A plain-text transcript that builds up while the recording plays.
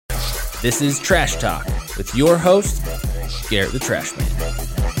This is Trash Talk with your host, Garrett the Trash Man.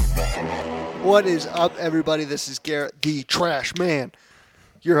 What is up, everybody? This is Garrett the Trash Man,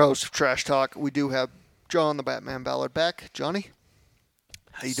 your host of Trash Talk. We do have John the Batman Ballard back. Johnny,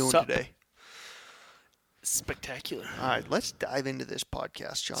 how you doing today? Spectacular. All right, let's dive into this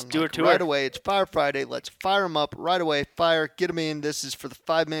podcast, John. Let's do it right away. It's Fire Friday. Let's fire them up right away. Fire, get them in. This is for the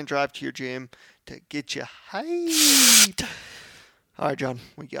 5-minute drive to your gym to get you hyped. All right, John,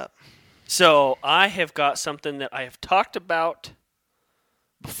 what you got? So I have got something that I have talked about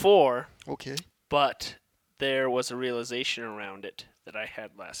before. Okay. But there was a realization around it that I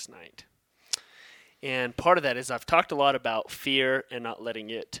had last night. And part of that is I've talked a lot about fear and not letting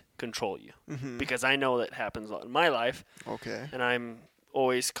it control you. Mm-hmm. Because I know that happens a lot in my life. Okay. And I'm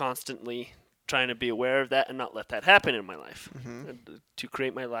always constantly trying to be aware of that and not let that happen in my life. Mm-hmm. To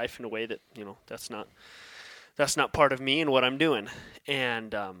create my life in a way that, that's not part of me and what I'm doing.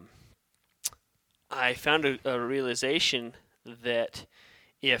 And I found a realization that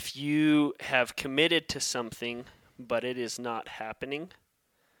if you have committed to something but it is not happening,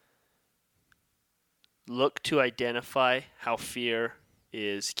 look to identify how fear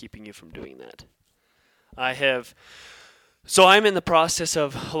is keeping you from doing that. So I'm in the process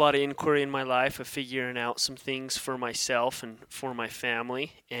of a lot of inquiry in my life of figuring out some things for myself and for my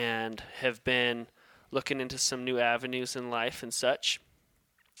family, and have been looking into some new avenues in life and such,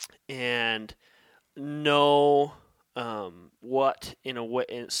 and know what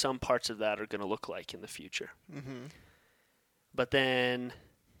in some parts of that are going to look like in the future. Mm-hmm. But then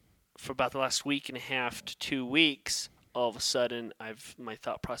for about the last week and a half to 2 weeks, all of a sudden my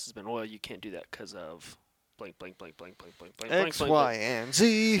thought process has been, well, you can't do that because of blank, blank, blank, blank, blank, blank, blank, X, blank, Y, blank. and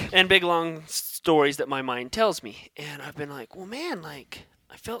Z. And big, long stories that my mind tells me. And I've been like, well, man, like,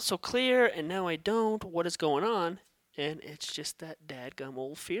 I felt so clear, and now I don't. What is going on? And it's just that dadgum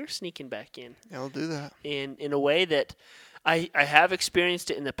old fear sneaking back in. I'll do that. In a way that I have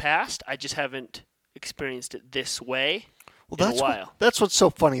experienced it in the past. I just haven't experienced it this way in a while. That's what's so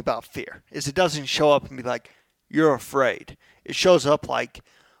funny about fear, is it doesn't show up and be like, you're afraid. It shows up like,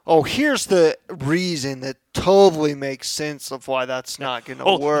 oh, here's the reason that totally makes sense of why that's not going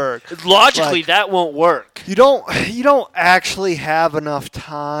to work. Logically, like, that won't work. You don't actually have enough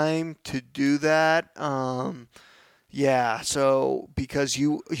time to do that. Yeah, so because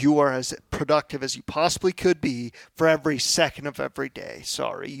you are as productive as you possibly could be for every second of every day.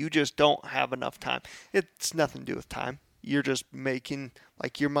 Sorry, you just don't have enough time. It's nothing to do with time. You're just making,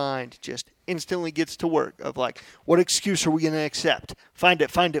 like, your mind just instantly gets to work of like, what excuse are we going to accept? Find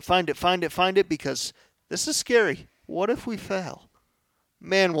it, because this is scary. What if we fail?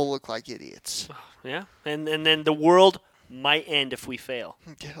 Man, we'll look like idiots. Yeah, and then the world might end if we fail.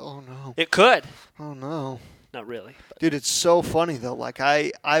 Oh, no. It could. Oh, no. Not really. But. Dude, it's so funny, though. Like,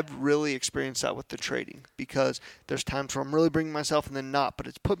 I've really experienced that with the trading, because there's times where I'm really bringing myself and then not, but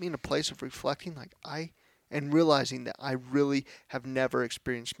it's put me in a place of reflecting, like, and realizing that I really have never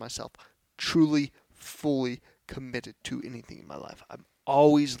experienced myself truly, fully committed to anything in my life. I'm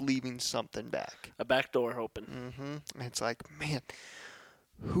always leaving something back. A back door open. Mm-hmm. And it's like, man,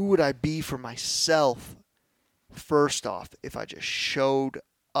 who would I be for myself, first off, if I just showed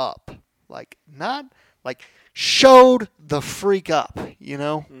up? Like, not, like, showed the freak up,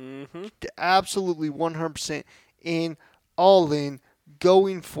 Mm-hmm. Absolutely 100% in, all in,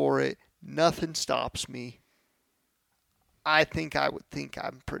 going for it. Nothing stops me. I would think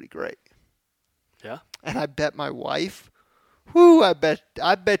I'm pretty great. Yeah. And I bet my wife, I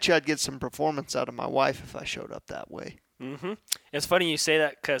bet you I'd get some performance out of my wife if I showed up that way. Mm-hmm. It's funny you say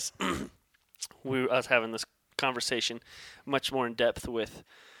that, because I was having this conversation much more in depth with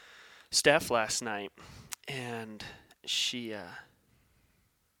Steph last night, and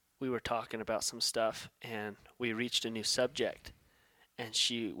we were talking about some stuff, and we reached a new subject, and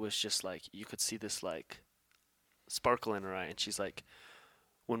she was just like, you could see this like sparkle in her eye, and she's like,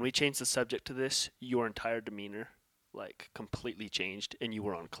 when we changed the subject to this, your entire demeanor like completely changed, and you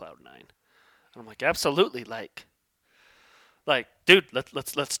were on cloud 9. And I'm like, absolutely, like dude,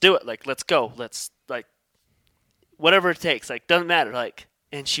 let's do it, like, let's go, let's, like, whatever it takes, like, doesn't matter, like.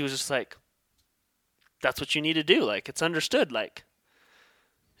 And she was just like, that's what you need to do, like, it's understood, like,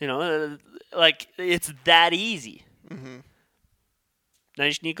 like, it's that easy. Mm-hmm. Now you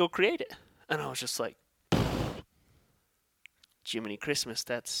just need to go create it. And I was just like, Jiminy Christmas,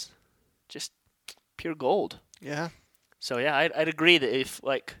 that's just pure gold. Yeah. So yeah, I'd agree that if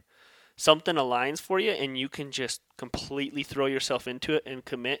like something aligns for you and you can just completely throw yourself into it and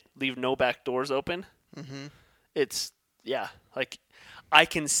commit, leave no back doors open, it's, yeah, like I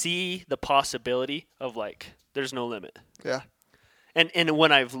can see the possibility of like there's no limit. Yeah. And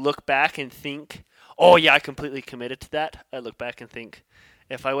when I look back and think, oh yeah, I completely committed to that, I look back and think,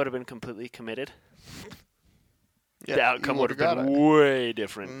 if I would have been completely committed, the outcome would have been way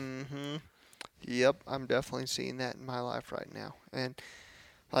different. Mm-hmm. Yep, I'm definitely seeing that in my life right now. And,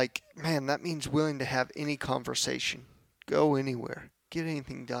 like, man, that means willing to have any conversation, go anywhere, get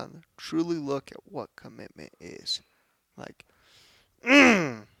anything done. Truly look at what commitment is. Like,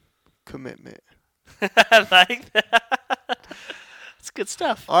 commitment. I like that. That's good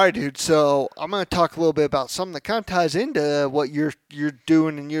stuff. All right, dude. So I'm going to talk a little bit about something that kind of ties into what you're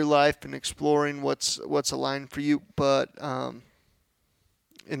doing in your life and exploring what's aligned for you, but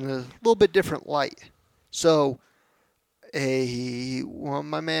in a little bit different light. So one of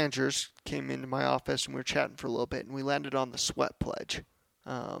my managers came into my office and we were chatting for a little bit, and we landed on the sweat pledge,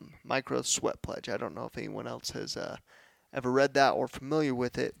 micro sweat pledge. I don't know if anyone else has ever read that or familiar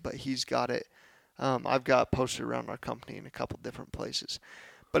with it, but he's got it. I've got it posted around our company in a couple different places.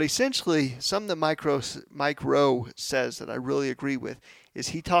 But essentially, something that Mike Rowe says that I really agree with is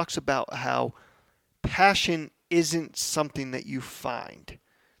he talks about how passion isn't something that you find.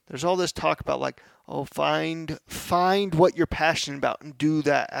 There's all this talk about like, oh, find what you're passionate about and do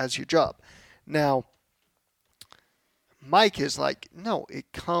that as your job. Now, Mike is like, no,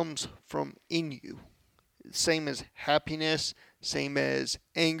 it comes from in you. Same as happiness, same as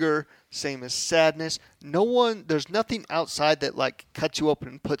anger, same as sadness. There's nothing outside that like cuts you open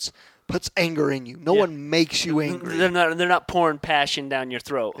and puts anger in you. No one makes you angry. They're not pouring passion down your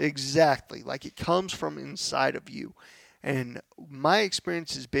throat. Exactly. Like it comes from inside of you. And my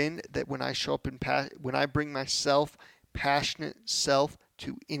experience has been that when I show up when I bring myself, passionate self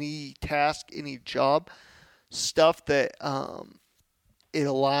to any task, any job, stuff that it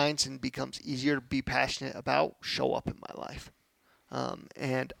aligns and becomes easier to be passionate about show up in my life.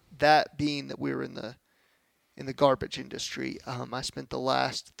 And that being that we're in the garbage industry, I spent the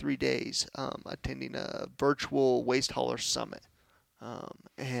last 3 days attending a virtual waste hauler summit,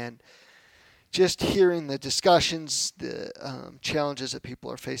 and just hearing the discussions, the challenges that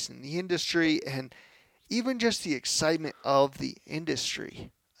people are facing in the industry, and even just the excitement of the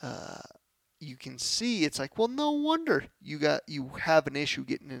industry. You can see it's like, well, no wonder you have an issue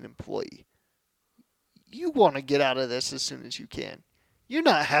getting an employee. You want to get out of this as soon as you can. You're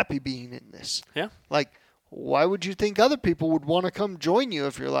not happy being in this. Yeah. Like, why would you think other people would want to come join you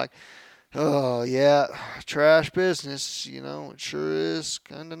if you're like, oh, yeah, trash business, it sure is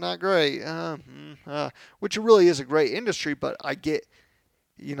kind of not great. Which it really is a great industry, but I get,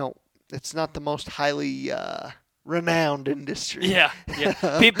 it's not the most highly renowned industry. Yeah.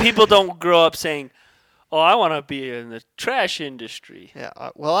 People don't grow up saying, oh, I want to be in the trash industry. Yeah,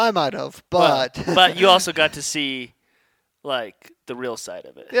 well, I might have, but... But you also got to see, like, the real side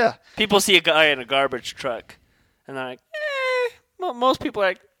of it. Yeah. People see a guy in a garbage truck, and they're like, most people are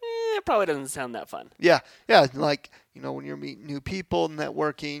like, it probably doesn't sound that fun. Yeah, like, when you're meeting new people,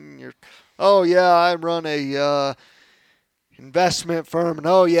 networking, oh, yeah, I run a investment firm, and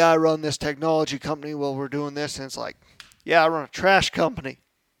oh, yeah, I run this technology company, well, we're doing this, and it's like, yeah, I run a trash company.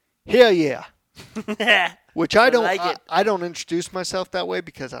 Hell yeah. Which I don't introduce myself that way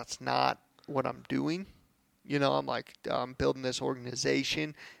because that's not what I'm doing. I'm like, I'm building this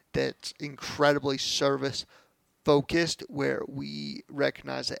organization that's incredibly service focused, where we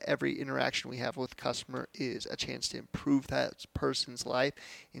recognize that every interaction we have with a customer is a chance to improve that person's life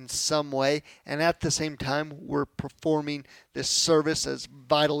in some way. And at the same time, we're performing this service as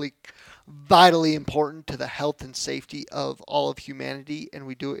vitally important to the health and safety of all of humanity. And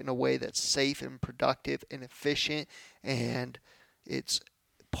we do it in a way that's safe and productive and efficient. And it's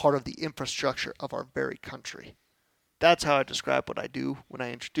part of the infrastructure of our very country. That's how I describe what I do when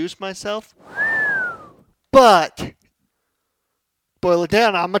I introduce myself. But boil it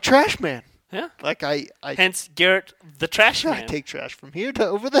down, I'm a trash man. Yeah. Like I hence Garrett the trash man. I take trash from here to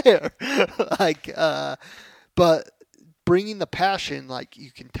over there. But bringing the passion, like,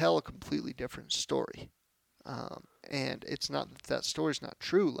 you can tell a completely different story. And it's not that story's not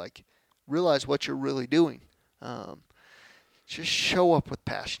true. Like, realize what you're really doing. Just show up with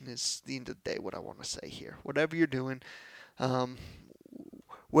passion is the end of the day what I want to say here. Whatever you're doing,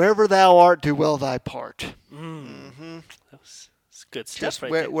 wherever thou art, do well thy part. Mm-hmm. That's good stuff. Just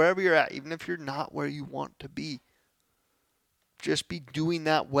wherever you're at, even if you're not where you want to be, just be doing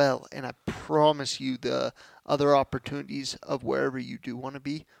that well. And I promise you the other opportunities of wherever you do want to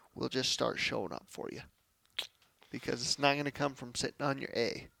be will just start showing up for you. Because it's not going to come from sitting on your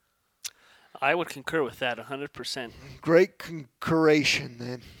A. I would concur with that 100%. Great concurration,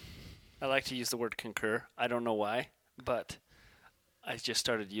 then. I like to use the word concur. I don't know why, but I just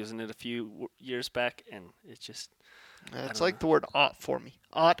started using it a few years back, and it's just It's like the word ought for me.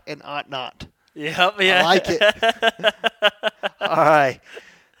 Ought and ought not. Yep, yeah. I like it. All right.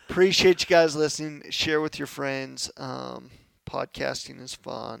 Appreciate you guys listening. Share with your friends. Podcasting is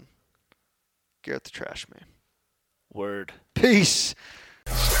fun. Garrett the Trash Man. Word. Peace.